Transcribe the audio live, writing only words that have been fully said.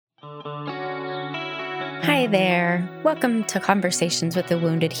Hi there. Welcome to Conversations with the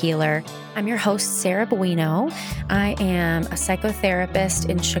Wounded Healer. I'm your host, Sarah Bueno. I am a psychotherapist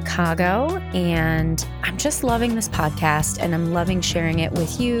in Chicago, and I'm just loving this podcast, and I'm loving sharing it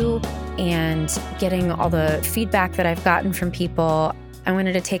with you and getting all the feedback that I've gotten from people. I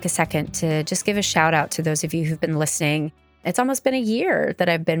wanted to take a second to just give a shout out to those of you who've been listening. It's almost been a year that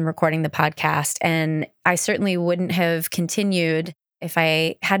I've been recording the podcast, and I certainly wouldn't have continued if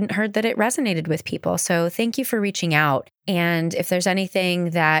I hadn't heard that it resonated with people. So thank you for reaching out. And if there's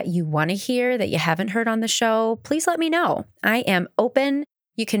anything that you want to hear that you haven't heard on the show, please let me know. I am open.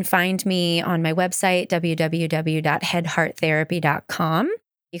 You can find me on my website, www.headhearttherapy.com.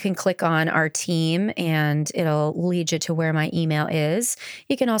 You can click on our team and it'll lead you to where my email is.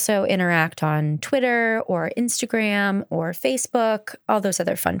 You can also interact on Twitter or Instagram or Facebook, all those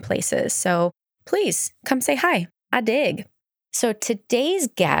other fun places. So please come say hi. I dig. So today's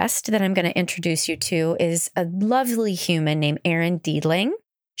guest that I'm going to introduce you to is a lovely human named Erin Diedling.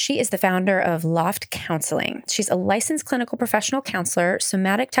 She is the founder of Loft Counseling. She's a licensed clinical professional counselor,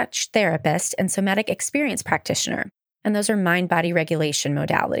 somatic touch therapist, and somatic experience practitioner. And those are mind-body regulation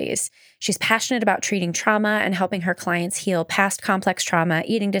modalities. She's passionate about treating trauma and helping her clients heal past complex trauma,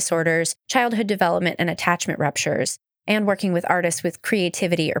 eating disorders, childhood development, and attachment ruptures, and working with artists with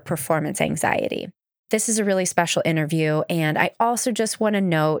creativity or performance anxiety. This is a really special interview, and I also just want to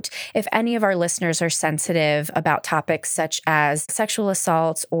note, if any of our listeners are sensitive about topics such as sexual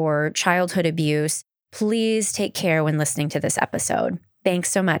assault or childhood abuse, please take care when listening to this episode. Thanks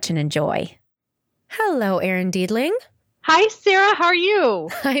so much and enjoy. Hello, Erin Diedling. Hi, Sarah. How are you?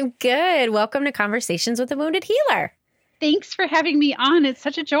 I'm good. Welcome to Conversations with the Wounded Healer. Thanks for having me on. It's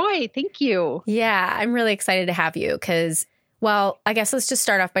such a joy. Thank you. Yeah, I'm really excited to have you because I guess let's just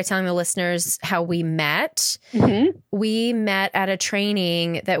start off by telling the listeners how we met. Mm-hmm. We met at a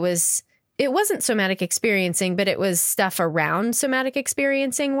training that it wasn't somatic experiencing, but it was stuff around somatic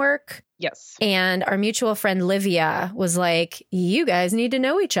experiencing work. Yes. And our mutual friend, Livia, was like, you guys need to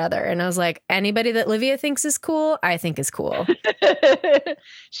know each other. And I was like, anybody that Livia thinks is cool, I think is cool.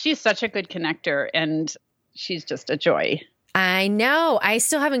 She's such a good connector and she's just a joy. I know. I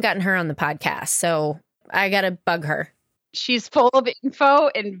still haven't gotten her on the podcast, so I got to bug her. She's full of info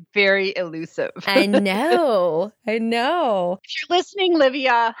and very elusive. I know. If you're listening,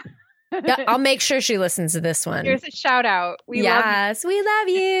 Livia. I'll make sure she listens to this one. Here's a shout out. We love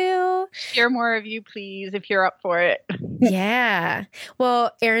you. Share more of you, please, if you're up for it. Yeah.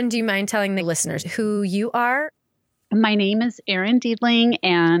 Well, Erin, do you mind telling the listeners who you are? My name is Erin Diedling,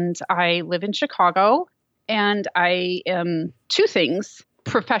 and I live in Chicago. And I am two things.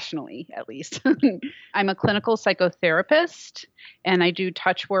 Professionally, at least. I'm a clinical psychotherapist, and I do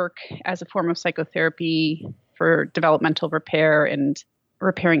touch work as a form of psychotherapy for developmental repair and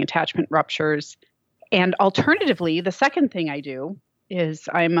repairing attachment ruptures. And alternatively, the second thing I do is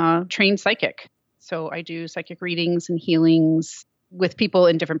I'm a trained psychic. So I do psychic readings and healings with people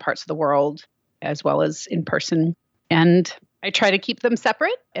in different parts of the world, as well as in person. And I try to keep them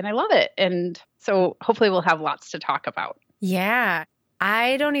separate, and I love it. And so hopefully we'll have lots to talk about. Yeah.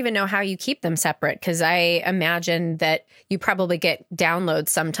 I don't even know how you keep them separate because I imagine that you probably get downloads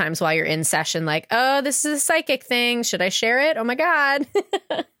sometimes while you're in session like, oh, this is a psychic thing. Should I share it? Oh, my God.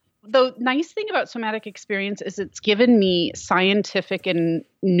 The nice thing about somatic experience is it's given me scientific and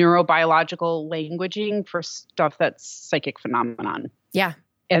neurobiological languaging for stuff that's psychic phenomenon. Yeah.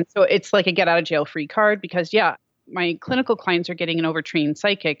 And so it's like a get out of jail free card because, my clinical clients are getting an overtrained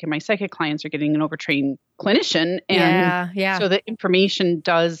psychic and my psychic clients are getting an overtrained clinician. And so the information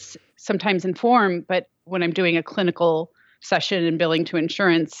does sometimes inform, but when I'm doing a clinical session and billing to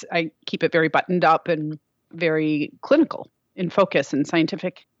insurance, I keep it very buttoned up and very clinical in focus and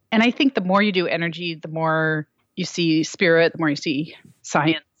scientific. And I think the more you do energy, the more you see spirit, the more you see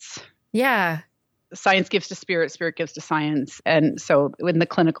science. Yeah. Science gives to spirit, spirit gives to science. And so in the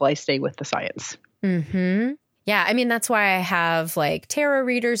clinical, I stay with the science. Mm-hmm. Yeah, I mean, that's why I have like tarot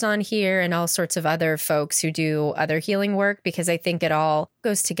readers on here and all sorts of other folks who do other healing work, because I think it all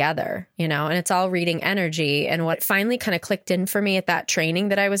goes together, and it's all reading energy. And what finally kind of clicked in for me at that training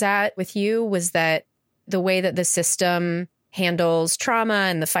that I was at with you was that the way that the system handles trauma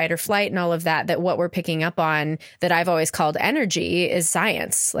and the fight or flight and all of that what we're picking up on that I've always called energy is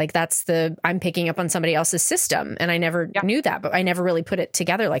science. Like I'm picking up on somebody else's system. And I never knew that, but I never really put it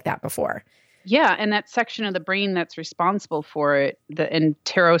together like that before. Yeah, and that section of the brain that's responsible for it, the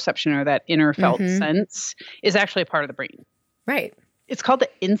interoception or that inner felt sense, is actually a part of the brain. Right. It's called the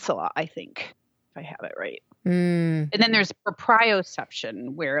insula, I think, if I have it right. And then there's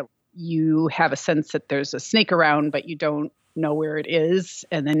proprioception, where you have a sense that there's a snake around, but you don't know where it is.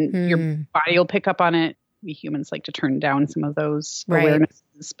 And then your body will pick up on it. we humans like to turn down some of those Right.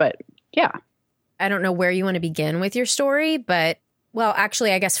 awarenesses. But yeah. I don't know where you want to begin with your story, but well,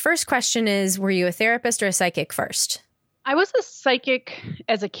 actually, I guess first question is, were you a therapist or a psychic first? I was a psychic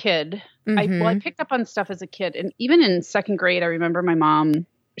as a kid. Mhm. I picked up on stuff as a kid. And even in second grade, I remember my mom,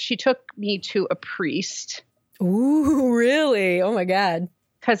 she took me to a priest. Ooh, really? Oh my God.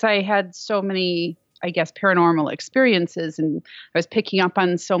 Because I had so many, I guess, paranormal experiences and I was picking up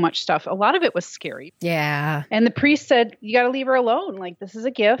on so much stuff. A lot of it was scary. Yeah. And the priest said, you got to leave her alone. Like, this is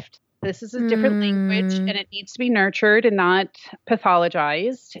a gift. This is a different language and it needs to be nurtured and not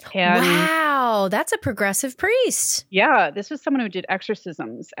pathologized. And wow, that's a progressive priest. yeah, this was someone who did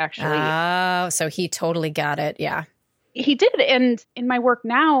exorcisms, actually. Oh, so he totally got it. Yeah. He did. And in my work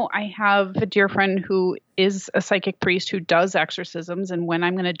now, I have a dear friend who is a psychic priest who does exorcisms. And when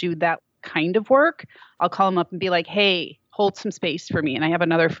I'm going to do that kind of work, I'll call him up and be like, hey, hold some space for me. And I have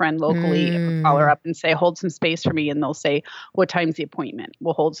another friend locally, I'll call her up and say, hold some space for me. And they'll say, what time's the appointment?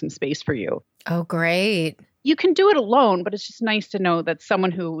 We'll hold some space for you. Oh, great. You can do it alone, but it's just nice to know that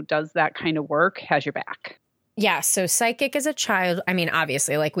someone who does that kind of work has your back. Yeah. So psychic as a child, I mean,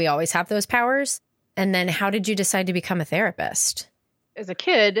 obviously, like we always have those powers. And then how did you decide to become a therapist? As a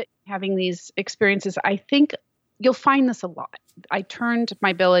kid, having these experiences, I think you'll find this a lot. I turned my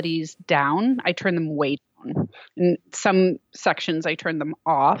abilities down. I turned them way down. In some sections, I turned them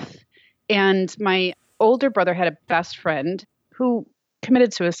off. And my older brother had a best friend who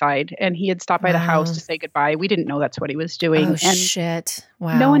committed suicide, and he had stopped by the house to say goodbye. We didn't know that's what he was doing. Oh, and shit.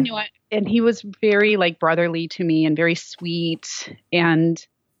 Wow. no one knew it. And he was very like brotherly to me and very sweet. And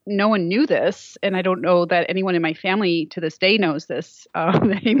no one knew this. And I don't know that anyone in my family to this day knows this.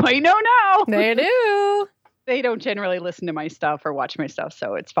 They might know now. They do. They don't generally listen to my stuff or watch my stuff,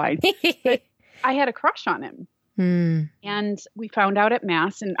 so it's fine. But I had a crush on him. And we found out at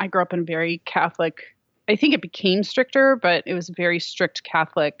Mass, and I grew up in a very Catholic, I think it became stricter, but it was a very strict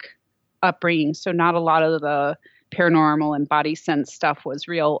Catholic upbringing. So not a lot of the paranormal and body sense stuff was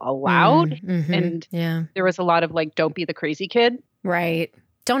real allowed. And there was a lot of like, don't be the crazy kid. Right.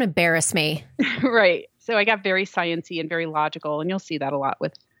 Don't embarrass me. Right. So I got very sciencey and very logical. And you'll see that a lot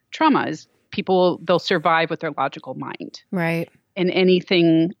with trauma is people, they'll survive with their logical mind. Right. And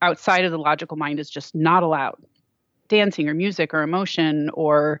anything outside of the logical mind is just not allowed. Dancing or music or emotion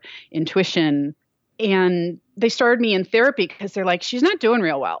or intuition. And they started me in therapy because they're like, she's not doing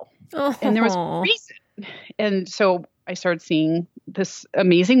real well. Oh. And there was a reason. And so I started seeing this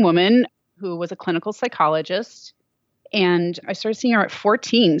amazing woman who was a clinical psychologist. And I started seeing her at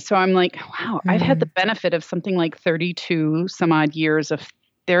 14. So I'm like, wow, I've had the benefit of something like 32 some odd years of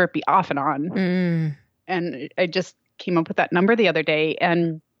therapy off and on. And I just came up with that number the other day.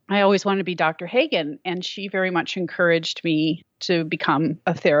 And I always wanted to be Dr. Hagen. And she very much encouraged me to become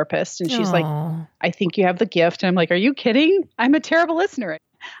a therapist. And she's like, I think you have the gift. And I'm like, are you kidding? I'm a terrible listener.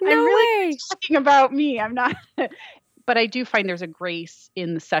 No I'm really way. talking about me. I'm not. But I do find there's a grace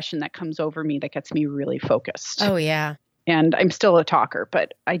in the session that comes over me that gets me really focused. Oh, yeah. And I'm still a talker,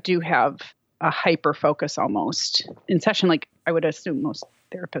 but I do have a hyper focus almost in session, like I would assume most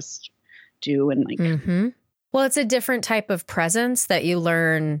therapists do. And like, well, it's a different type of presence that you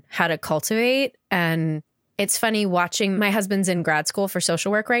learn how to cultivate. And it's funny watching, my husband's in grad school for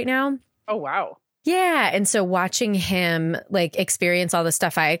social work right now. oh, wow. Yeah. And so watching him like experience all the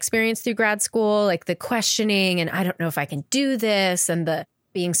stuff I experienced through grad school, like the questioning and I don't know if I can do this and the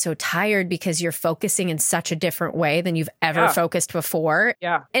being so tired because you're focusing in such a different way than you've ever focused before.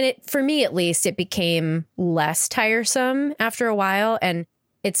 Yeah. And it, for me at least, it became less tiresome after a while. And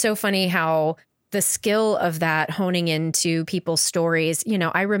it's so funny how the skill of that honing into people's stories, you know,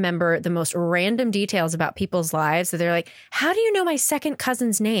 I remember the most random details about people's lives that they're like, how do you know my second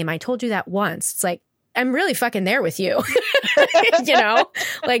cousin's name? I told you that once. It's like, I'm really fucking there with you. You know,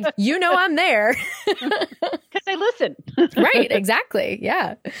 like, you know, I'm there. Because I listen. Right. Exactly.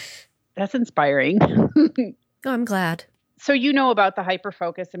 Yeah. That's inspiring. Oh, I'm glad. So you know about the hyper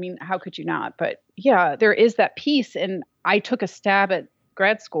focus. I mean, how could you not? But yeah, there is that piece. And I took a stab at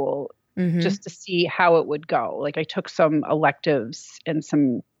grad school just to see how it would go. Like I took some electives and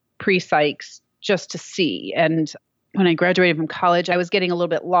some pre-psychs just to see. And when I graduated from college, I was getting a little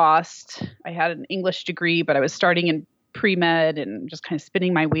bit lost. I had an English degree, but I was starting in pre-med and just kind of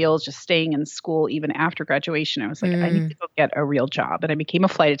spinning my wheels, just staying in school even after graduation. I was like, I need to go get a real job. And I became a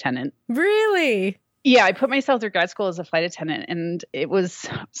flight attendant. Really? Yeah, I put myself through grad school as a flight attendant, and it was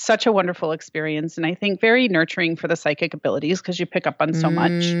such a wonderful experience. And I think very nurturing for the psychic abilities because you pick up on so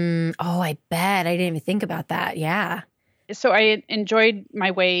much. Oh, I bet. I didn't even think about that. Yeah. So I enjoyed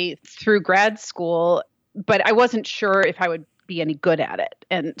my way through grad school, but I wasn't sure if I would be any good at it.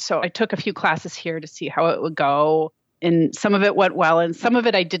 And so I took a few classes here to see how it would go. And some of it went well, and some of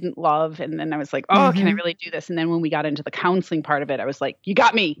it I didn't love. And then I was like, oh, can I really do this? And then when we got into the counseling part of it, I was like, you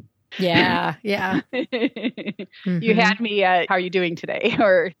got me. Yeah. Yeah. You had me at, how are you doing today?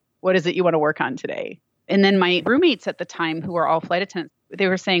 Or what is it you want to work on today? And then my roommates at the time, who were all flight attendants, they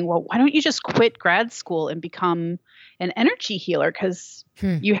were saying, well, why don't you just quit grad school and become an energy healer? Because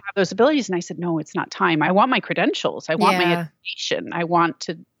you have those abilities. And I said, no, it's not time. I want my credentials. I want my education. I want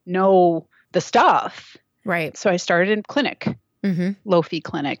to know the stuff. Right. So I started in clinic, low-fee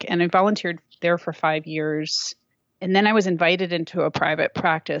clinic, and I volunteered there for 5 years. And then I was invited into a private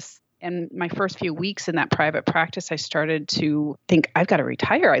practice. And my first few weeks in that private practice, I started to think, I've got to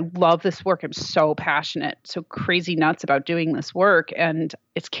retire. I love this work. I'm so passionate, so crazy nuts about doing this work. And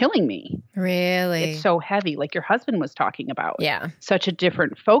it's killing me. Really? It's so heavy, like your husband was talking about. Yeah. Such a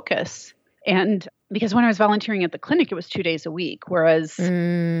different focus. And because when I was volunteering at the clinic, it was 2 days a week, whereas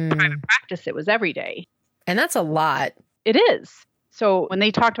private practice, it was every day. And that's a lot. It is. So when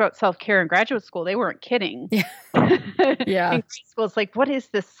they talked about self-care in graduate school, they weren't kidding. Yeah. Yeah. In grad school, it's like, what is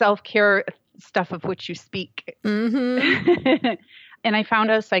this self-care stuff of which you speak? Mm-hmm. And I found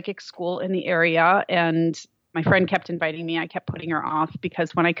a psychic school in the area, and my friend kept inviting me. I kept putting her off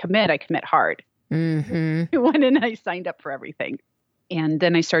because when I commit hard. Mm-hmm. I went in and I signed up for everything. And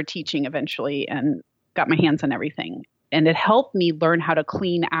then I started teaching eventually and got my hands on everything. And it helped me learn how to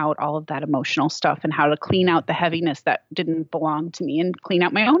clean out all of that emotional stuff and how to clean out the heaviness that didn't belong to me and clean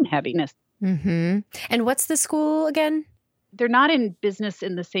out my own heaviness. Mm-hmm. And what's the school again? They're not in business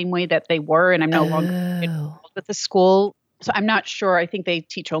in the same way that they were, and I'm no longer involved with the school. So I'm not sure. I think they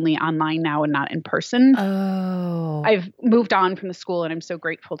teach only online now and not in person. Oh. I've moved on from the school, and I'm so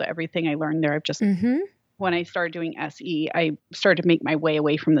grateful to everything I learned there. I've just, when I started doing SE, I started to make my way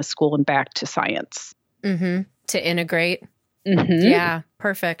away from the school and back to science. Mm-hmm. To integrate. Yeah,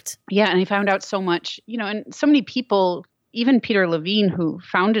 perfect. Yeah, and I found out so much, and so many people, even Peter Levine, who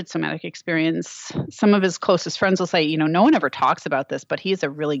founded Somatic Experience, some of his closest friends will say, no one ever talks about this, but he's a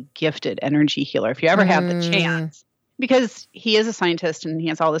really gifted energy healer if you ever have the chance, because he is a scientist and he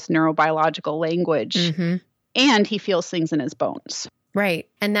has all this neurobiological language and he feels things in his bones. Right.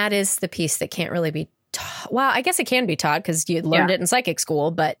 And that is the piece that can't really be taught. Well, I guess it can be taught because you learned it in psychic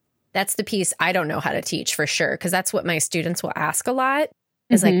school, but that's the piece I don't know how to teach for sure. Because that's what my students will ask a lot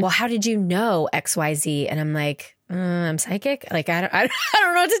is like, well, how did you know XYZ? And I'm like, I'm psychic. Like, I don't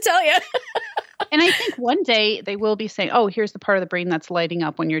know what to tell you. And I think one day they will be saying, oh, here's the part of the brain that's lighting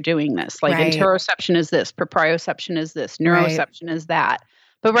up when you're doing this. Like interoception is this, proprioception is this, neuroception is that.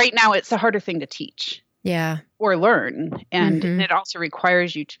 But right now it's a harder thing to teach. Yeah. Or learn. And it also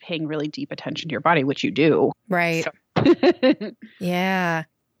requires you to paying really deep attention to your body, which you do. Right. Yeah.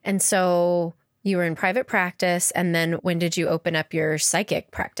 And so you were in private practice. And then when did you open up your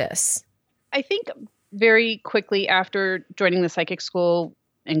psychic practice? I think very quickly after joining the psychic school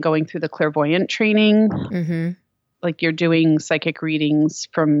and going through the clairvoyant training, like you're doing psychic readings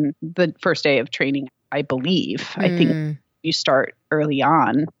from the first day of training, I believe. I think you start early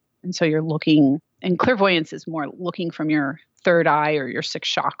on. And so you're looking, and clairvoyance is more looking from your third eye or your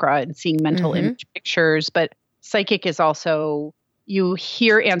sixth chakra and seeing mental image pictures. But psychic is also, you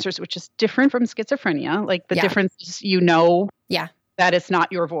hear answers, which is different from schizophrenia. Like the difference is, that it's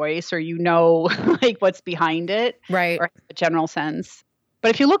not your voice, or like what's behind it, right? Or a general sense.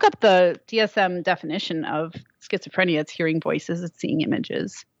 But if you look up the DSM definition of schizophrenia, it's hearing voices, it's seeing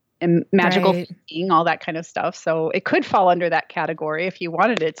images, and magical seeing, all that kind of stuff. So it could fall under that category if you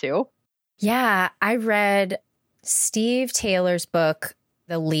wanted it to. Yeah, I read Steve Taylor's book,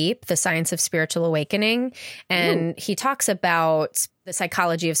 The Leap, The Science of Spiritual Awakening. And he talks about the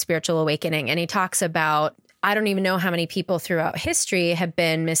psychology of spiritual awakening. And he talks about, I don't even know how many people throughout history have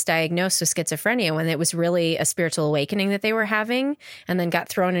been misdiagnosed with schizophrenia when it was really a spiritual awakening that they were having, and then got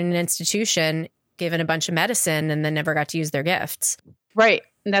thrown in an institution, given a bunch of medicine, and then never got to use their gifts. Right.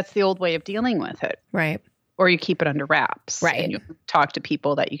 And that's the old way of dealing with it. Right. Or you keep it under wraps. Right. And you talk to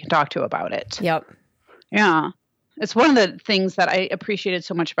people that you can talk to about it. Yep. Yeah. It's one of the things that I appreciated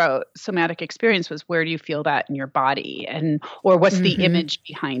so much about Somatic Experience was, where do you feel that in your body? Or what's the image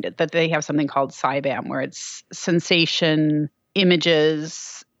behind it? That they have something called SIBAM, where it's sensation,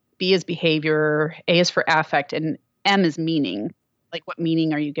 images, B is behavior, A is for affect, and M is meaning. Like, what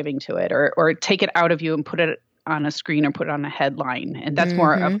meaning are you giving to it? Or take it out of you and put it on a screen or put it on a headline. And that's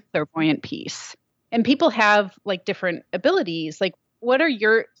more of a clairvoyant piece. And people have like different abilities. Like, what are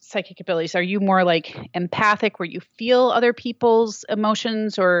your psychic abilities? Are you more like empathic, where you feel other people's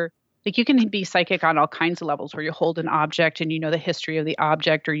emotions? Or like, you can be psychic on all kinds of levels, where you hold an object and you know the history of the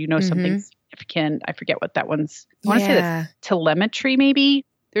object, or you know something significant. I forget what that one's. I want to say Yeah. that's telemetry, maybe.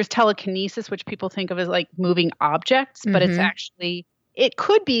 There's telekinesis, which people think of as like moving objects, but it's actually, it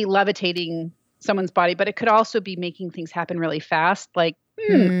could be levitating someone's body, but it could also be making things happen really fast. Like,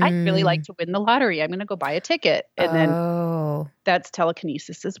 I'd really like to win the lottery. I'm going to go buy a ticket. And then that's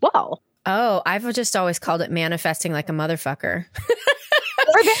telekinesis as well. Oh, I've just always called it manifesting like a motherfucker.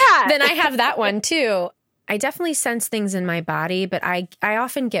 Or that. Then I have that one too. I definitely sense things in my body, but I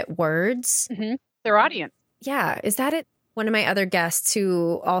often get words. Their audience. Yeah. Is that it? One of my other guests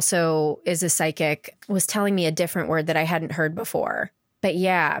who also is a psychic was telling me a different word that I hadn't heard before. But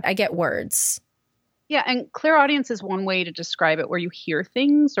yeah, I get words. Yeah, and clairaudience is one way to describe it, where you hear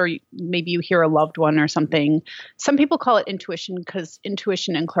things, or maybe you hear a loved one or something. Some people call it intuition because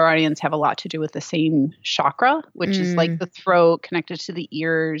intuition and clairaudience have a lot to do with the same chakra, which is like the throat connected to the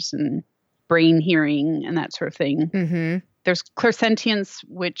ears and brain hearing and that sort of thing. There's clairsentience,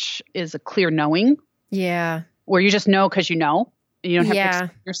 which is a clear knowing. Yeah. Where you just know because you know. And you don't have to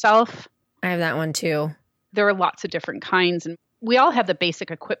explain yourself. I have that one too. There are lots of different kinds, and we all have the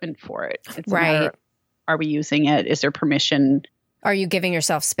basic equipment for it. It's right. Are we using it? Is there permission? Are you giving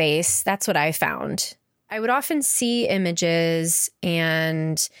yourself space? That's what I found. I would often see images,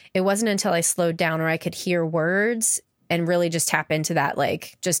 and it wasn't until I slowed down where I could hear words and really just tap into that,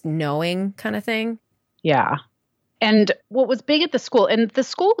 like just knowing kind of thing. Yeah. And what was big at the school, and the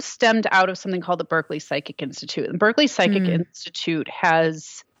school stemmed out of something called the Berkeley Psychic Institute. And Berkeley Psychic Institute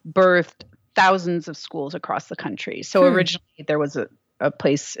has birthed thousands of schools across the country. So originally there was a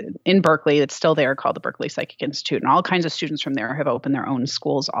place in Berkeley that's still there called the Berkeley Psychic Institute. And all kinds of students from there have opened their own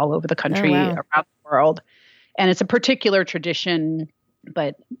schools all over the country, around the world. And it's a particular tradition,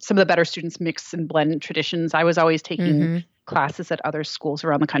 but some of the better students mix and blend traditions. I was always taking classes at other schools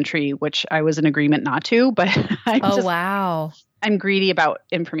around the country, which I was in agreement not to, but I'm greedy about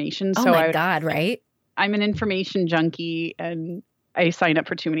information. Oh so my God, right? I'm an information junkie, and I sign up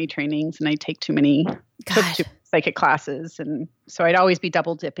for too many trainings and I take too many psychic classes. And so I'd always be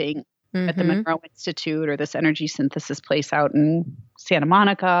double dipping at the Monroe Institute or this energy synthesis place out in Santa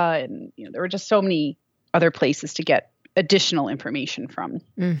Monica. And, you know, there were just so many other places to get additional information from.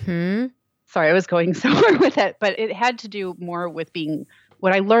 Sorry, I was going somewhere with it, but it had to do more with being,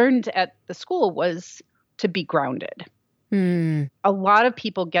 what I learned at the school was to be grounded. A lot of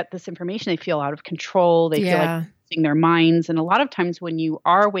people get this information. They feel out of control. They feel like using their minds. And a lot of times when you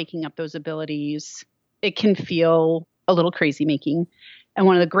are waking up those abilities, it can feel a little crazy making. And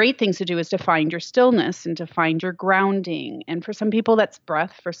one of the great things to do is to find your stillness and to find your grounding. And for some people, that's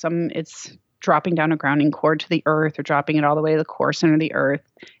breath. For some, it's dropping down a grounding cord to the earth, or dropping it all the way to the core center of the earth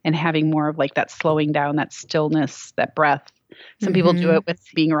and having more of like that slowing down, that stillness, that breath. Some people do it with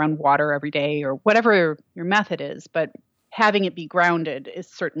being around water every day or whatever your method is, but having it be grounded is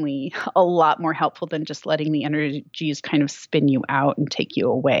certainly a lot more helpful than just letting the energies kind of spin you out and take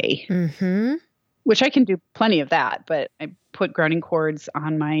you away. Which I can do plenty of that, but I put grounding cords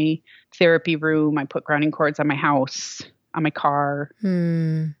on my therapy room. I put grounding cords on my house, on my car,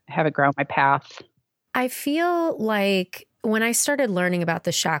 have it ground my path. I feel like when I started learning about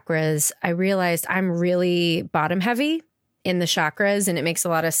the chakras, I realized I'm really bottom heavy in the chakras. And it makes a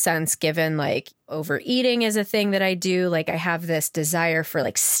lot of sense given like overeating is a thing that I do. Like I have this desire for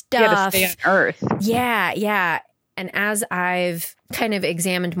like stuff. To stay on earth. Yeah. And as I've kind of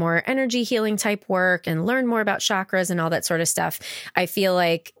examined more energy healing type work and learned more about chakras and all that sort of stuff, I feel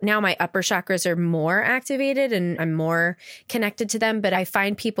like now my upper chakras are more activated and I'm more connected to them. But I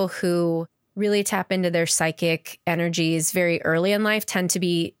find people who really tap into their psychic energies very early in life tend to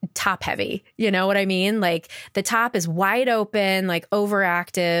be top heavy. You know what I mean? Like the top is wide open, like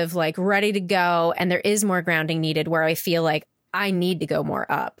overactive, like ready to go. And there is more grounding needed where I feel like I need to go more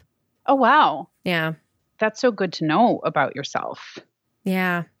up. Oh, wow. Yeah. That's so good to know about yourself.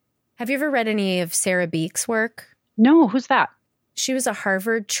 Yeah. Have you ever read any of Sarah Beek's work? No, who's that? She was a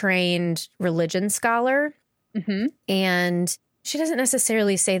Harvard-trained religion scholar. And she doesn't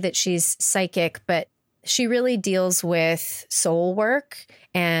necessarily say that she's psychic, but she really deals with soul work.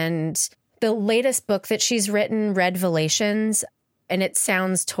 And the latest book that she's written, Redvelations, and it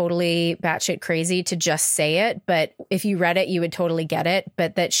sounds totally batshit crazy to just say it, but if you read it, you would totally get it.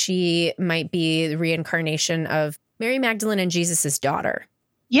 But that she might be the reincarnation of Mary Magdalene and Jesus's daughter.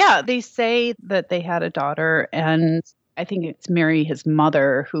 Yeah, they say that they had a daughter, and I think it's Mary, his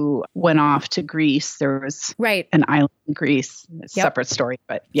mother, who went off to Greece. There was an island in Greece, a separate story,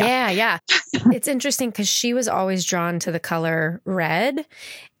 but Yeah. It's interesting because she was always drawn to the color red,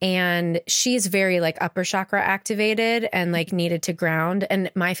 and she's very like upper chakra activated and like needed to ground.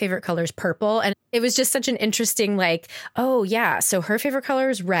 And my favorite color is purple. And it was just such an interesting like, oh yeah, so her favorite color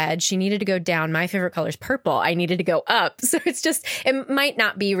is red. She needed to go down. My favorite color is purple. I needed to go up. So it's just, it might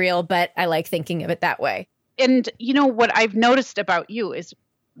not be real, but I like thinking of it that way. And you know, what I've noticed about you is,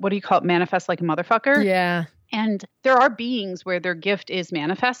 what do you call it? Manifest like a motherfucker. Yeah. And there are beings where their gift is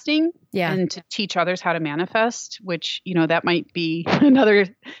manifesting and to teach others how to manifest, which, you know, that might be another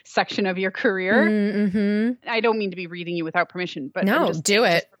section of your career. Mm-hmm. I don't mean to be reading you without permission, but no, just do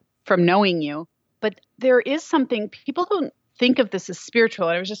it from knowing you. But there is something, people don't think of this as spiritual.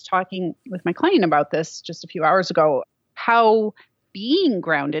 I was just talking with my client about this just a few hours ago, how being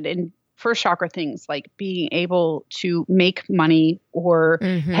grounded in first chakra things like being able to make money or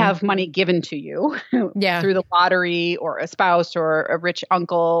have money given to you through the lottery or a spouse or a rich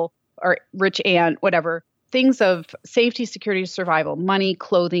uncle or rich aunt, whatever, things of safety, security, survival, money,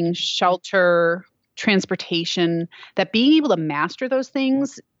 clothing, shelter, transportation, that being able to master those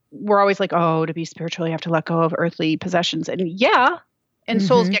things, we're always like, oh, to be spiritual, you have to let go of earthly possessions. And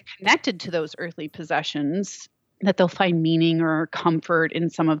souls get connected to those earthly possessions, that they'll find meaning or comfort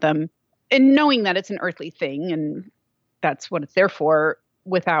in some of them. And knowing that it's an earthly thing and that's what it's there for,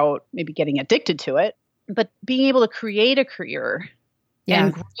 without maybe getting addicted to it, but being able to create a career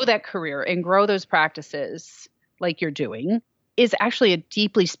and grow that career and grow those practices like you're doing is actually a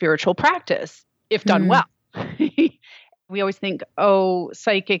deeply spiritual practice if done well. We always think, oh,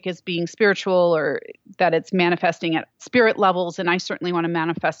 psychic is being spiritual or that it's manifesting at spirit levels. And I certainly want to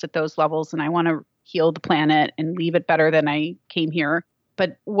manifest at those levels and I want to heal the planet and leave it better than I came here.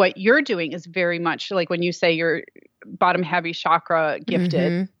 But what you're doing is very much like when you say you're bottom heavy chakra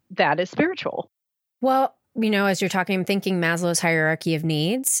gifted, that is spiritual. Well, you know, as you're talking, I'm thinking Maslow's hierarchy of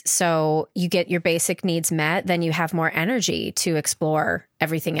needs. So you get your basic needs met, then you have more energy to explore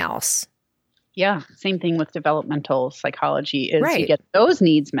everything else. Yeah. Same thing with developmental psychology is you get those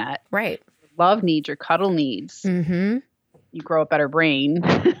needs met. Right. Love needs, your cuddle needs. You grow a better brain.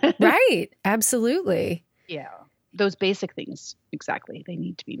 Right. Absolutely. Yeah. Those basic things, exactly, they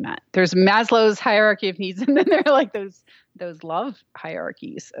need to be met. There's Maslow's hierarchy of needs, and then there are like those love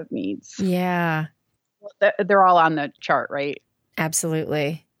hierarchies of needs. Yeah. They're all on the chart, right?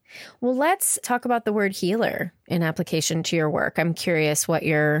 Absolutely. Well, let's talk about the word healer in application to your work. I'm curious what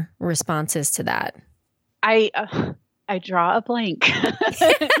your response is to that. I draw a blank.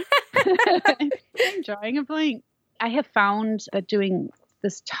 I'm drawing a blank. I have found that doing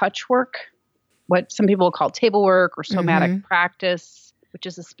this touch work, what some people call table work or somatic practice, which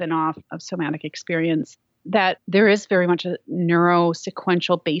is a spinoff of somatic experience, that there is very much a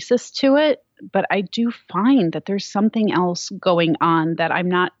neurosequential basis to it. But I do find that there's something else going on that I'm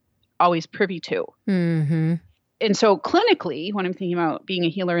not always privy to. And so clinically, when I'm thinking about being a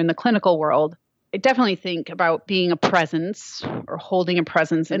healer in the clinical world, I definitely think about being a presence or holding a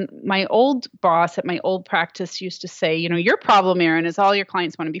presence. And my old boss at my old practice used to say, you know, your problem, Erin, is all your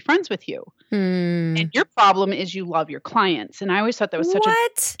clients want to be friends with you. And your problem is you love your clients. And I always thought that was such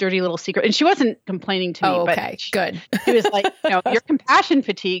a dirty little secret. And she wasn't complaining to me. Okay, good. She was like, you know, your compassion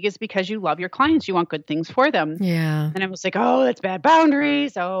fatigue is because you love your clients. You want good things for them. Yeah. And I was like, oh, that's bad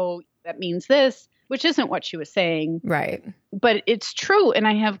boundaries. Oh, that means this. Which isn't what she was saying. Right. But it's true. And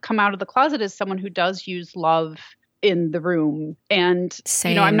I have come out of the closet as someone who does use love in the room. And,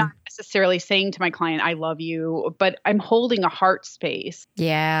 you know, I'm not necessarily saying to my client, I love you, but I'm holding a heart space.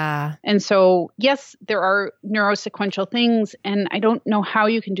 Yeah. And so, yes, there are neurosequential things. And I don't know how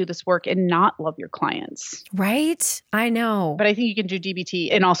you can do this work and not love your clients. Right. I know. But I think you can do DBT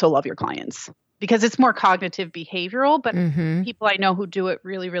and also love your clients. Because it's more cognitive behavioral, but people I know who do it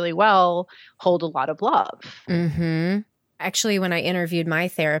really, really well hold a lot of love. Actually, when I interviewed my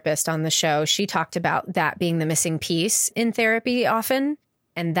therapist on the show, she talked about that being the missing piece in therapy often.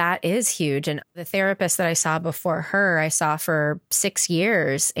 And that is huge. And the therapist that I saw before her, I saw for 6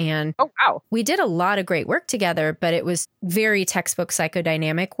 years. And we did a lot of great work together, but it was very textbook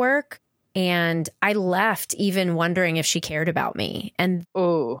psychodynamic work. And I left even wondering if she cared about me. And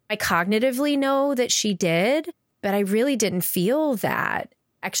I cognitively know that she did, but I really didn't feel that.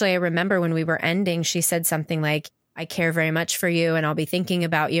 Actually, I remember when we were ending, she said something like, I care very much for you and I'll be thinking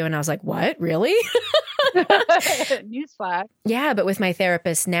about you. And I was like, what? Really? Newsflash. Yeah. But with my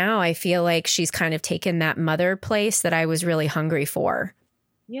therapist now, I feel like she's kind of taken that mother place that I was really hungry for.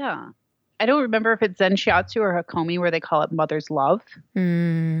 Yeah. I don't remember if it's Zen Shiatsu or Hakomi where they call it mother's love.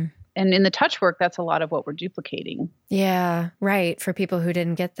 And in the touch work, that's a lot of what we're duplicating. Yeah, right. For people who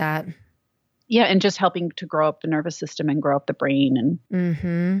didn't get that. Yeah, and just helping to grow up the nervous system and grow up the brain. And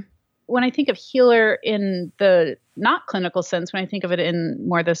Mm-hmm. when I think of healer in the not clinical sense, when I think of it in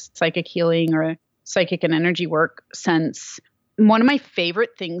more the psychic healing or psychic and energy work sense, one of my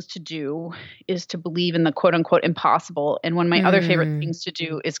favorite things to do is to believe in the quote unquote impossible. And one of my other favorite things to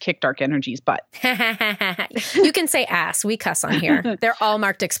do is kick dark energy's butt. You can say ass. We cuss on here. They're all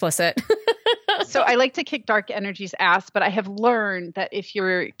marked explicit. So I like to kick dark energy's ass, but I have learned that if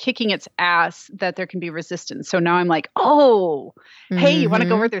you're kicking its ass, that there can be resistance. So now I'm like, oh, hey, you want to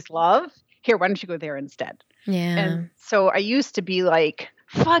go where there's love? Here, why don't you go there instead? Yeah. And so I used to be like,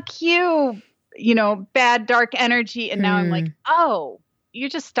 fuck you, bad dark energy. And now I'm like, oh, you're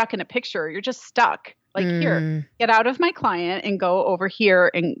just stuck in a picture. You're just stuck. Like, here, get out of my client and go over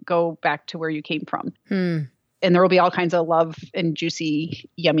here and go back to where you came from. And there will be all kinds of love and juicy,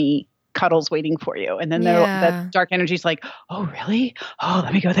 yummy cuddles waiting for you. And then the dark energy is like, oh, really? Oh,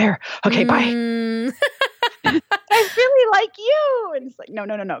 let me go there. Okay, bye. I really like you. And it's like, no,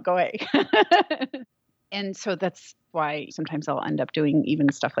 go away. And so that's why sometimes I'll end up doing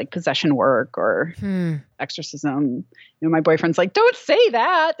even stuff like possession work or exorcism. My boyfriend's like, don't say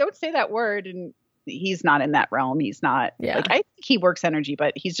that word. And he's not in that realm. He's not like, I think he works energy,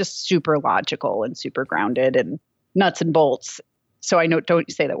 but he's just super logical and super grounded and nuts and bolts. So I know, don't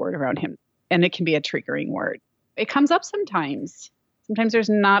say that word around him. And it can be a triggering word. It comes up sometimes. Sometimes there's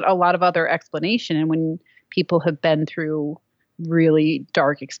not a lot of other explanation. And when people have been through really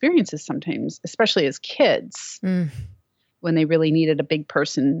dark experiences, sometimes, especially as kids, when they really needed a big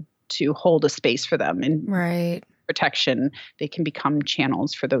person to hold a space for them and protection, they can become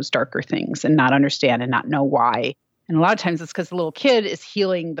channels for those darker things and not understand and not know why. And a lot of times it's because the little kid is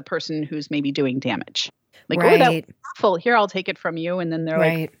healing the person who's maybe doing damage. Like, oh, that was awful. Here, I'll take it from you. And then they're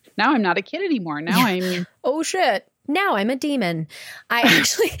like, now I'm not a kid anymore. Now I'm... oh, shit. Now I'm a demon. I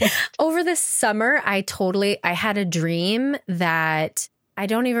actually, over the summer, I had a dream that I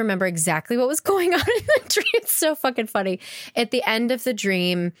don't even remember exactly what was going on in the dream. It's so fucking funny. At the end of the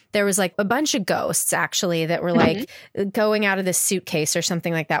dream, there was like a bunch of ghosts actually that were like going out of the suitcase or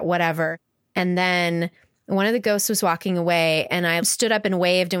something like that, whatever. And then one of the ghosts was walking away and I stood up and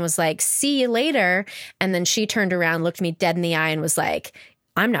waved and was like, see you later. And then she turned around, looked me dead in the eye and was like,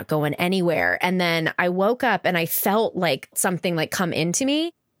 I'm not going anywhere. And then I woke up and I felt like something like come into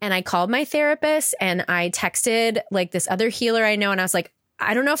me. And I called my therapist and I texted like this other healer I know. And I was like,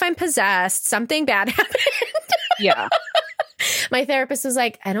 I don't know if I'm possessed. Something bad happened. Yeah. My therapist was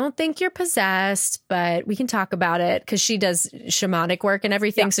like, I don't think you're possessed, but we can talk about it. Cause she does shamanic work and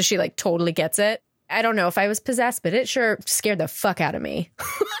everything. So she like totally gets it. I don't know if I was possessed, but it sure scared the fuck out of me.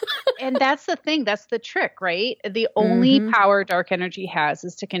 And that's the thing. That's the trick, right? The only power dark energy has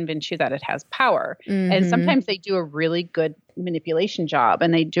is to convince you that it has power. And sometimes they do a really good manipulation job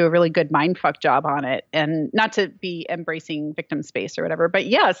and they do a really good mindfuck job on it. And not to be embracing victim space or whatever, but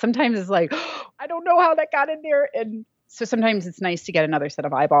yeah, sometimes it's like, oh, I don't know how that got in there. And so sometimes it's nice to get another set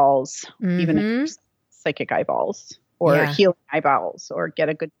of eyeballs, even if they're psychic eyeballs or healing eyeballs, or get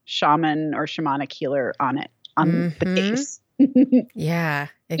a good shaman or shamanic healer on it, on the case. Yeah,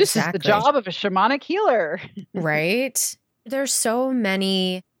 exactly. This is the job of a shamanic healer. Right? There's so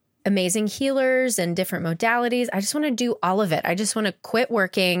many amazing healers and different modalities. I just want to do all of it. I just want to quit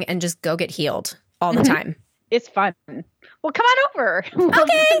working and just go get healed all the time. It's fun. Well, come on over. We'll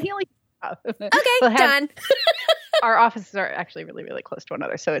do some healing stuff. Okay, done. Our offices are actually really, really close to one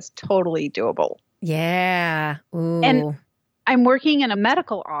another, so it's totally doable. Yeah. Ooh. And I'm working in a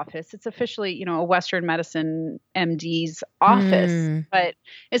medical office. It's officially, a Western medicine MD's office, but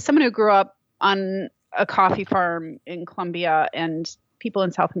as someone who grew up on a coffee farm in Colombia, and people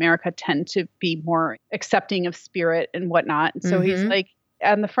in South America tend to be more accepting of spirit and whatnot. And so he's like,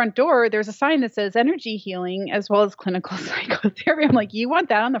 on the front door, there's a sign that says energy healing as well as clinical psychotherapy. I'm like, you want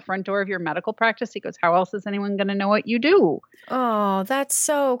that on the front door of your medical practice? He goes, how else is anyone going to know what you do? Oh, that's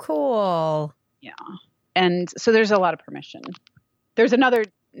so cool. Yeah. And so there's a lot of permission. There's another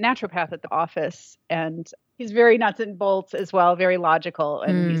naturopath at the office, and he's very nuts and bolts as well, very logical.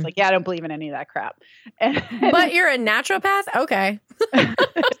 And he's like, yeah, I don't believe in any of that crap. But you're a naturopath? Okay. And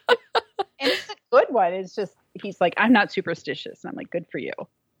it's a good one. It's just, he's like, I'm not superstitious. And I'm like, good for you.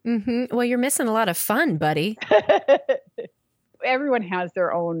 Well, you're missing a lot of fun, buddy. Everyone has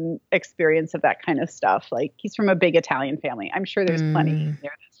their own experience of that kind of stuff. Like, he's from a big Italian family. I'm sure there's plenty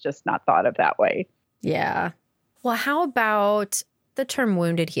there that's just not thought of that way. Yeah. Well, how about the term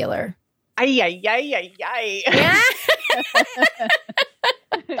wounded healer? Ay. Yeah.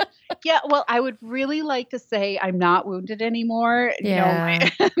 Yeah, well, I would really like to say I'm not wounded anymore. Yeah.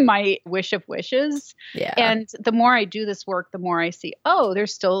 My wish of wishes. Yeah. And the more I do this work, the more I see, oh,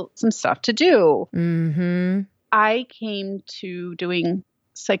 there's still some stuff to do. Mm-hmm. I came to doing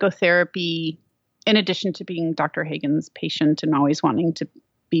psychotherapy in addition to being Dr. Hagen's patient and always wanting to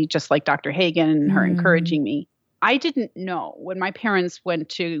be just like Dr. Hagen and her encouraging me. I didn't know when my parents went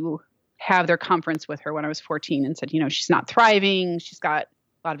to have their conference with her when I was 14 and said, she's not thriving. She's got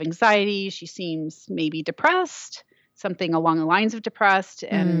a lot of anxiety. She seems maybe depressed, something along the lines of depressed.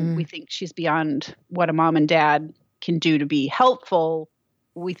 And we think she's beyond what a mom and dad can do to be helpful.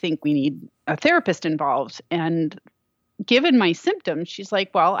 We think we need a therapist involved. And given my symptoms, she's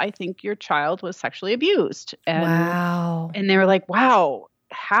like, well, I think your child was sexually abused. And, wow. And they were like, wow,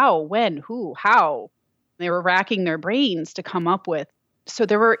 how, when, who, how? They were racking their brains to come up with. So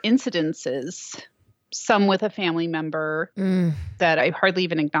there were incidences, some with a family member that I hardly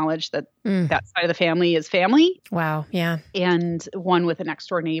even acknowledge that that side of the family is family. Wow. Yeah. And one with a next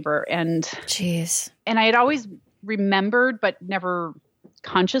door neighbor. And jeez. And I had always remembered, but never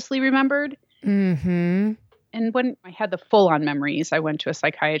consciously remembered. Mm-hmm. And when I had the full-on memories, I went to a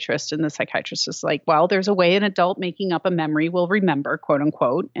psychiatrist, and the psychiatrist was like, well, there's a way an adult making up a memory will remember, quote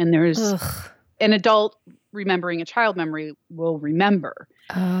unquote. And there's an adult remembering a child memory will remember.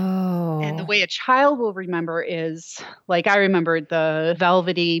 Oh. And the way a child will remember is, like, I remembered the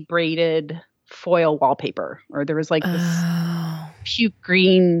velvety braided foil wallpaper, or there was like this puke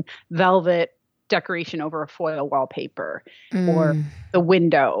green velvet decoration over a foil wallpaper, or the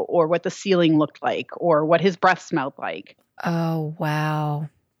window, or what the ceiling looked like, or what his breath smelled like. Oh, wow.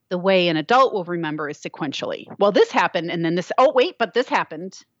 The way an adult will remember is sequentially. Well, this happened, and then this, oh, wait, but this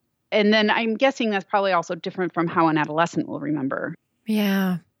happened. And then I'm guessing that's probably also different from how an adolescent will remember.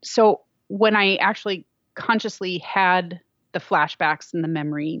 Yeah. So when I actually consciously had the flashbacks and the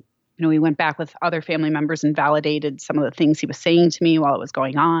memory, we went back with other family members and validated some of the things he was saying to me while it was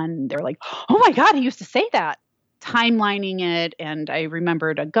going on. They're like, oh my God, he used to say that. Timelining it. And I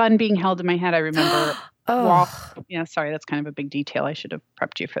remembered a gun being held in my head. I remember, sorry, that's kind of a big detail. I should have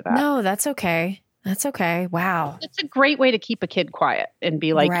prepped you for that. No, that's okay. That's okay. Wow. It's a great way to keep a kid quiet and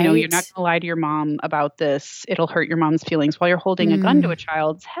be like, right. you're not going to lie to your mom about this. It'll hurt your mom's feelings while you're holding a gun to a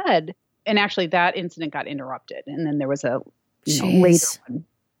child's head. And actually that incident got interrupted. And then there was a later one.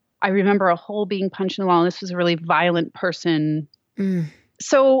 I remember a hole being punched in the wall. And this was a really violent person.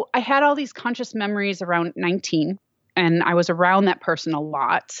 So I had all these conscious memories around 19, and I was around that person a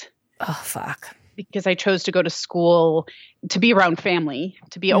lot. Oh, fuck. Because I chose to go to school to be around family,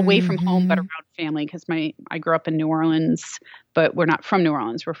 to be away from home, but around family. Because I grew up in New Orleans, but we're not from New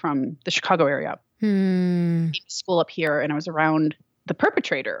Orleans. We're from the Chicago area. Came to school up here, and I was around the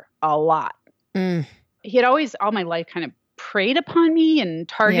perpetrator a lot. He had always, all my life, kind of preyed upon me and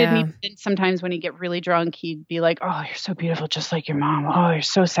targeted me. And sometimes when he'd get really drunk, he'd be like, oh, you're so beautiful, just like your mom. Oh, you're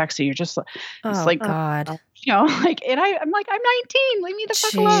so sexy. You're just like, God. and I'm like, I'm 19, leave me the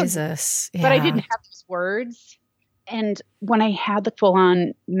fuck alone. Jesus. Yeah. But I didn't have those words. And when I had the full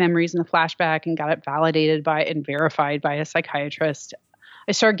on memories and the flashback and got it validated by and verified by a psychiatrist,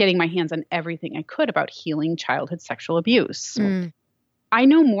 I started getting my hands on everything I could about healing childhood sexual abuse. I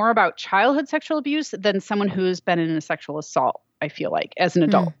know more about childhood sexual abuse than someone who's been in a sexual assault, I feel like, as an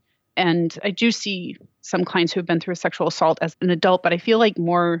adult. And I do see some clients who have been through a sexual assault as an adult, but I feel like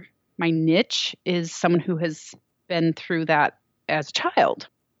more my niche is someone who has been through that as a child.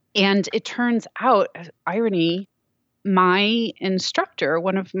 And it turns out, irony, my instructor,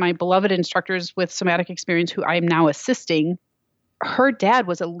 one of my beloved instructors with somatic experience who I am now assisting, her dad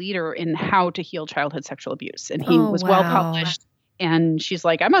was a leader in how to heal childhood sexual abuse. And he was well published. And she's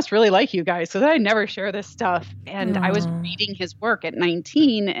like, I must really like you guys, so that I never share this stuff. And I was reading his work at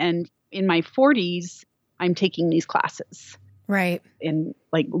 19, and in my 40s, I'm taking these classes. Right. And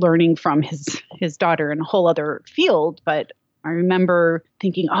like learning from his daughter in a whole other field. But I remember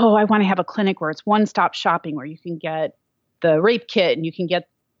thinking, oh, I want to have a clinic where it's one-stop shopping, where you can get the rape kit and you can get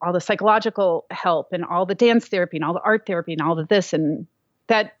all the psychological help and all the dance therapy and all the art therapy and all of this. And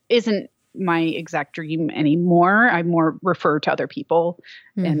that isn't my exact dream anymore. I more refer to other people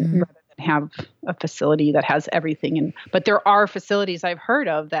and rather than have a facility that has everything. But there are facilities I've heard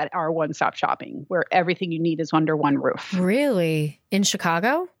of that are one-stop shopping where everything you need is under one roof. Really? In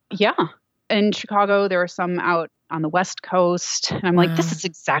Chicago? Yeah. In Chicago, there are some out on the West Coast. And I'm like, this is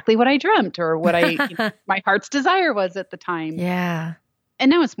exactly what I dreamt, or what my heart's desire was at the time. Yeah.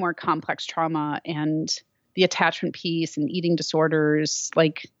 And now it's more complex trauma and the attachment piece and eating disorders.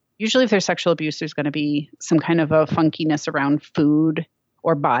 Like, usually if there's sexual abuse, there's going to be some kind of a funkiness around food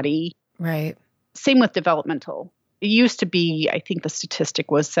or body. Right. Same with developmental It used to be, I think the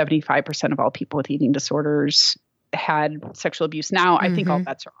statistic was 75% of all people with eating disorders had sexual abuse. Now, I think all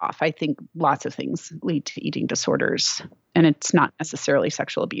bets are off. I think lots of things lead to eating disorders, and it's not necessarily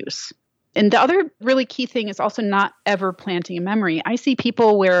sexual abuse. And the other really key thing is also not ever planting a memory. I see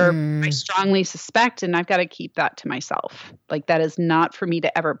people where I strongly suspect, and I've got to keep that to myself. Like, that is not for me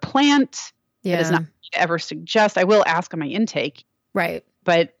to ever plant. Yeah. It is not for me to ever suggest. I will ask on my intake. Right.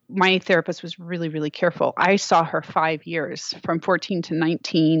 But my therapist was really, really careful. I saw her 5 years, from 14 to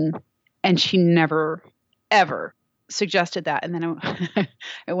 19, and she never, ever suggested that. And then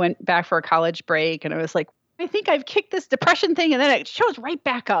I went back for a college break, and I was like, I think I've kicked this depression thing, and then it shows right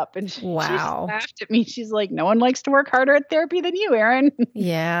back up. And she just laughed at me. She's like, no one likes to work harder at therapy than you, Erin.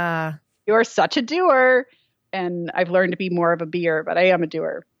 Yeah. You're such a doer. And I've learned to be more of a beer, but I am a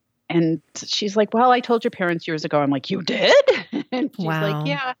doer. And she's like, well, I told your parents years ago. I'm like, you did? And she's like,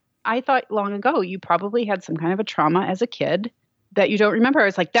 yeah, I thought long ago you probably had some kind of a trauma as a kid that you don't remember. I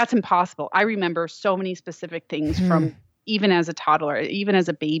was like, that's impossible. I remember so many specific things from even as a toddler, even as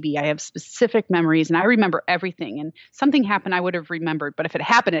a baby. I have specific memories, and I remember everything. And something happened, I would have remembered. But if it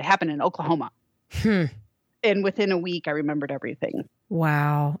happened in Oklahoma. And within a week, I remembered everything.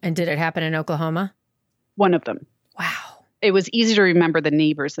 Wow. And did it happen in Oklahoma? One of them. Wow. It was easier to remember the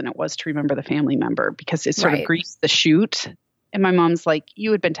neighbors than it was to remember the family member, because it sort of greased the chute. And my mom's like,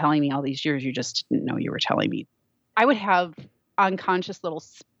 you had been telling me all these years, you just didn't know you were telling me. I would have unconscious little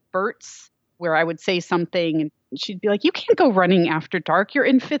spurts where I would say something and she'd be like, you can't go running after dark. You're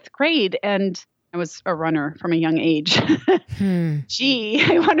in 5th grade. And I was a runner from a young age. Gee,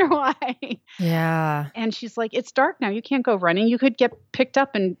 I wonder why. Yeah. And she's like, it's dark now. You can't go running. You could get picked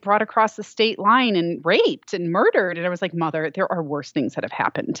up and brought across the state line and raped and murdered. And I was like, Mother, there are worse things that have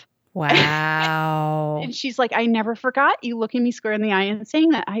happened. Wow. And she's like, I never forgot you looking me square in the eye and saying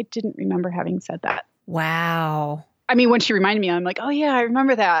that. I didn't remember having said that. Wow. I mean, when she reminded me, I'm like, oh yeah, I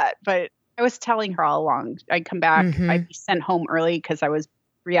remember that. But I was telling her all along. I'd come back, I'd be sent home early because I was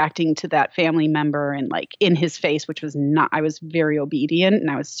reacting to that family member and like in his face, which was not, I was very obedient and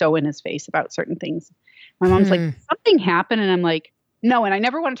I was so in his face about certain things. My mom's like, something happened. And I'm like, no, and I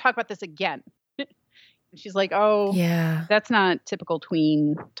never want to talk about this again. And she's like, oh, yeah, that's not typical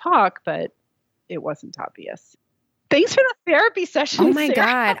tween talk, but it wasn't obvious. Thanks for the therapy session. Oh my Sarah.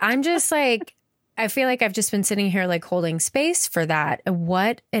 God. I'm just like, I feel like I've just been sitting here like holding space for that.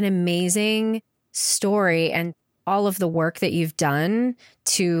 What an amazing story, and all of the work that you've done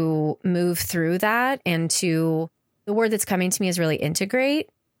to move through that, and to, the word that's coming to me is really integrate.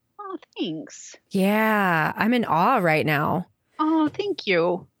 Oh, thanks. Yeah. I'm in awe right now. Oh, thank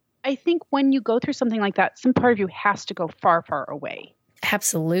you. I think when you go through something like that, some part of you has to go far, far away.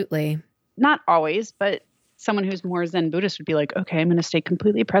 Absolutely. Not always, but someone who's more Zen Buddhist would be like, okay, I'm going to stay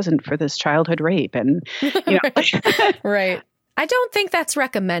completely present for this childhood rape. And, you know. Right. I don't think that's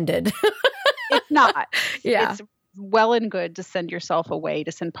recommended. It's not. Yeah. It's well and good to send yourself away,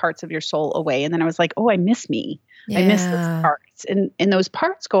 to send parts of your soul away. And then I was like, oh, I miss me. Yeah. I miss those parts. And those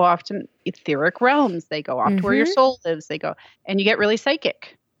parts go off to etheric realms. They go off to where your soul lives. They go, and you get really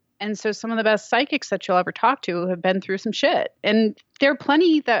psychic. And so some of the best psychics that you'll ever talk to have been through some shit. And there are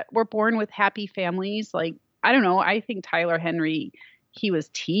plenty that were born with happy families. Like, I don't know. I think Tyler Henry, he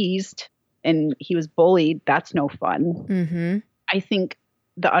was teased and he was bullied. That's no fun. I think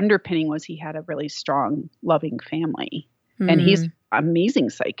the underpinning was he had a really strong, loving family. And he's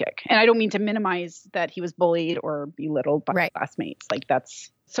amazing psychic. And I don't mean to minimize that he was bullied or belittled by classmates. Like,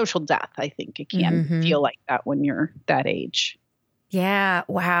 that's social death. I think it can feel like that when you're that age. Yeah.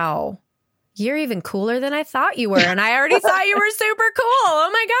 Wow. You're even cooler than I thought you were. And I already thought you were super cool. Oh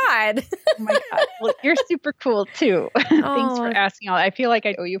my God. Oh my God. Well, you're super cool too. Thanks for asking all. I feel like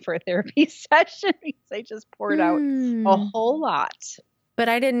I owe you for a therapy session because I just poured out a whole lot. But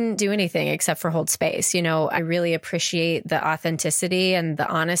I didn't do anything except for hold space. You know, I really appreciate the authenticity and the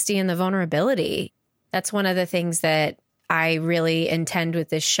honesty and the vulnerability. That's one of the things that I really intend with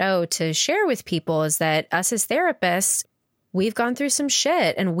this show to share with people, is that us as therapists, we've gone through some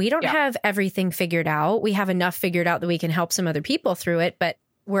shit and we don't have everything figured out. We have enough figured out that we can help some other people through it, but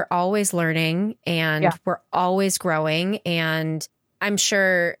we're always learning and we're always growing. And I'm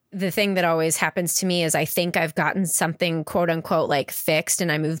sure the thing that always happens to me is I think I've gotten something quote unquote like fixed and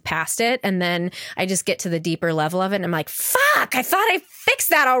I move past it. And then I just get to the deeper level of it and I'm like, fuck, I thought I fixed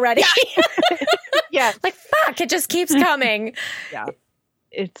that already. Like, fuck, it just keeps coming.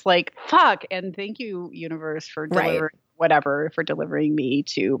 It's like, fuck. And thank you, universe, for delivering for delivering me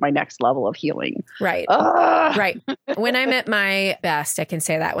to my next level of healing. Right. When I'm at my best, I can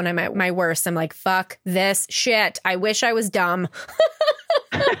say that. When I'm at my worst, I'm like, fuck this shit. I wish I was dumb.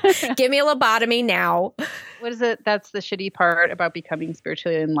 Give me a lobotomy now. What is it? That's the shitty part about becoming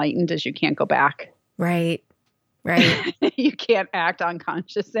spiritually enlightened is you can't go back. Right. You can't act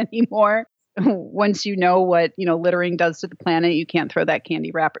unconscious anymore. Once you know what, littering does to the planet, you can't throw that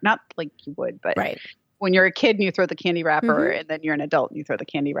candy wrapper. Not like you would, but right. When you're a kid and you throw the candy wrapper and then you're an adult and you throw the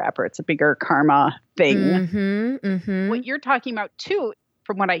candy wrapper, it's a bigger karma thing. What you're talking about too,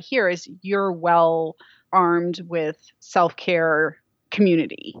 from what I hear, is you're well armed with self-care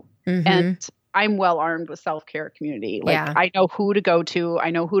community. And I'm well armed with self-care community. Like I know who to go to.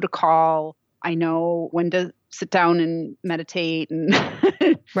 I know who to call. I know when to sit down and meditate and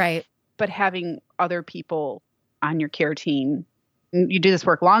right. But having other people on your care team, you do this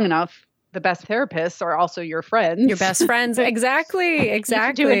work long enough, the best therapists are also your friends. Your best friends. Exactly.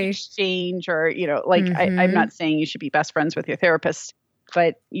 You do an exchange or, I'm not saying you should be best friends with your therapist,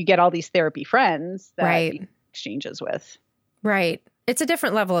 but you get all these therapy friends that you exchanges with. Right. It's a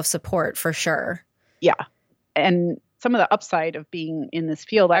different level of support for sure. Yeah. And some of the upside of being in this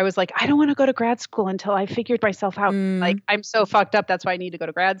field, I was like, I don't want to go to grad school until I figured myself out. Like, I'm so fucked up. That's why I need to go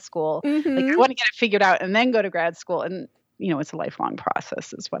to grad school. Like, I want to get it figured out and then go to grad school. And, it's a lifelong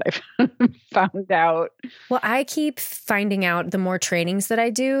process is what I've found out. Well, I keep finding out the more trainings that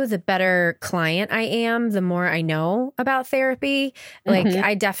I do, the better client I am, the more I know about therapy. Like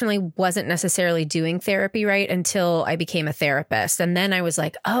I definitely wasn't necessarily doing therapy right until I became a therapist. And then I was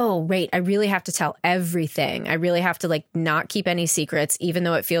like, oh, wait, I really have to tell everything. I really have to not keep any secrets, even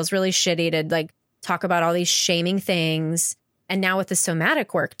though it feels really shitty to talk about all these shaming things. And now with the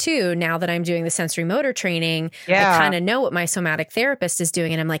somatic work too, now that I'm doing the sensory motor training, I kind of know what my somatic therapist is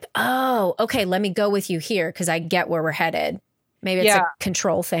doing. And I'm like, oh, okay, let me go with you here because I get where we're headed. Maybe it's a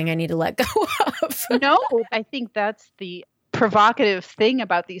control thing I need to let go of. No, I think that's the provocative thing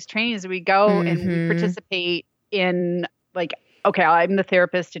about these trainings. We go and we participate in okay, I'm the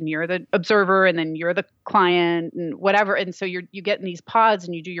therapist and you're the observer and then you're the client and whatever. And so you get in these pods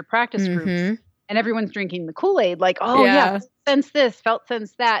and you do your practice groups. And everyone's drinking the Kool-Aid, sense this, felt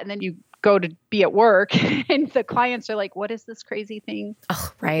sense that. And then you go to be at work and the clients are like, what is this crazy thing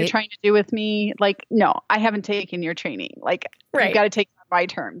you're trying to do with me? Like, no, I haven't taken your training. Like, you've got to take it on my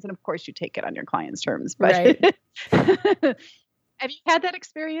terms. And of course you take it on your client's terms. But have you had that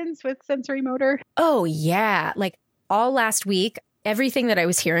experience with sensory motor? Oh, yeah. Like all last week, everything that I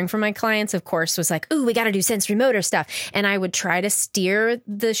was hearing from my clients, of course, was like, ooh, we got to do sensory motor stuff. And I would try to steer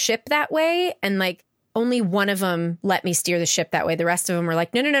the ship that way. And only one of them let me steer the ship that way. The rest of them were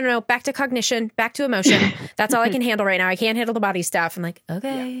like, no, back to cognition, back to emotion. That's all I can handle right now. I can't handle the body stuff. I'm like,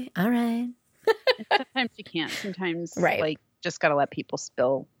 okay, all right. Sometimes you can't. Sometimes just got to let people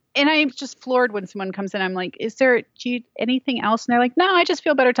spill. And I'm just floored when someone comes in. I'm like, do you anything else? And they're like, no, I just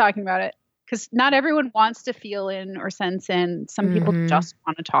feel better talking about it. Because not everyone wants to feel in or sense in. Some people just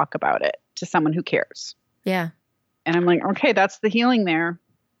want to talk about it to someone who cares. Yeah. And I'm like, okay, that's the healing there.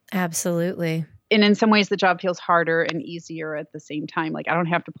 Absolutely. And in some ways, the job feels harder and easier at the same time. Like I don't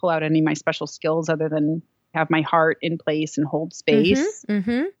have to pull out any of my special skills other than have my heart in place and hold space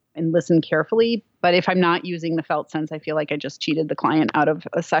and listen carefully. But if I'm not using the felt sense, I feel like I just cheated the client out of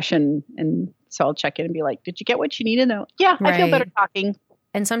a session. And so I'll check in and be like, did you get what you needed? No. Yeah, I feel better talking.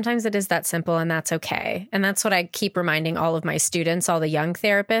 And sometimes it is that simple and that's okay. And that's what I keep reminding all of my students, all the young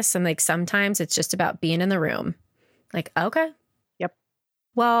therapists. And sometimes it's just about being in the room. Like, okay. Yep.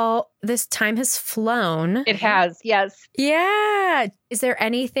 Well, this time has flown. It has. Yes. Yeah. Is there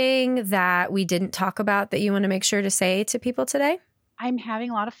anything that we didn't talk about that you want to make sure to say to people today? I'm having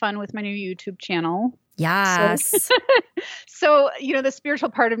a lot of fun with my new YouTube channel. Yes. So, the spiritual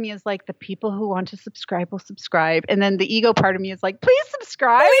part of me is like, the people who want to subscribe will subscribe. And then the ego part of me is like, please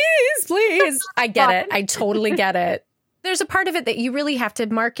subscribe. Please. I get it. I totally get it. There's a part of it that you really have to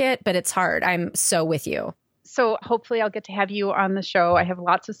market, but it's hard. I'm so with you. So hopefully I'll get to have you on the show. I have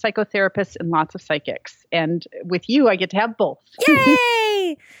lots of psychotherapists and lots of psychics. And with you, I get to have both.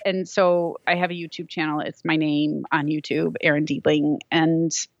 Yay! And so I have a YouTube channel. It's my name on YouTube, Erin Diedling.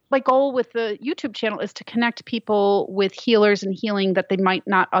 And my goal with the YouTube channel is to connect people with healers and healing that they might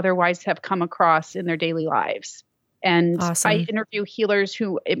not otherwise have come across in their daily lives. And awesome. I interview healers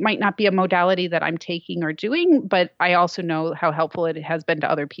who it might not be a modality that I'm taking or doing, but I also know how helpful it has been to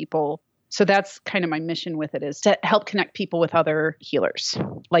other people. So that's kind of my mission with it, is to help connect people with other healers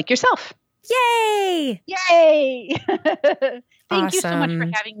like yourself. Yay! Yay! Thank awesome. you so much for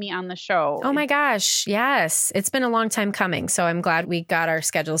having me on the show. Oh my gosh. Yes. It's been a long time coming. So I'm glad we got our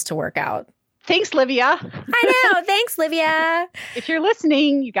schedules to work out. Thanks, Livia. I know. Thanks, Livia. If you're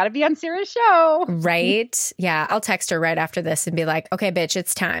listening, you got to be on Sarah's show. Right? Yeah. I'll text her right after this and be like, okay, bitch,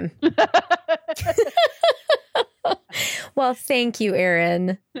 it's time. Well, thank you,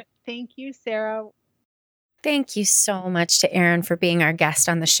 Erin. Thank you, Sarah. Thank you so much to Erin for being our guest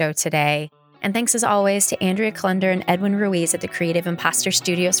on the show today. And thanks as always to Andrea Klunder and Edwin Ruiz at the Creative Imposter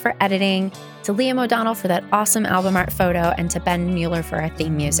Studios for editing, to Liam O'Donnell for that awesome album art photo, and to Ben Mueller for our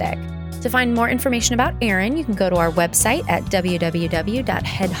theme music. To find more information about Erin, you can go to our website at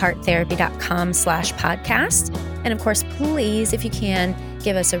www.headhearttherapy.com/podcast. And of course, please, if you can,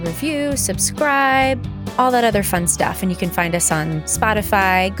 give us a review, subscribe, all that other fun stuff. And you can find us on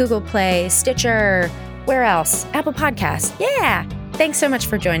Spotify, Google Play, Stitcher, where else? Apple Podcasts. Yeah. Thanks so much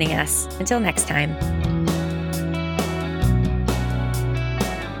for joining us. Until next time.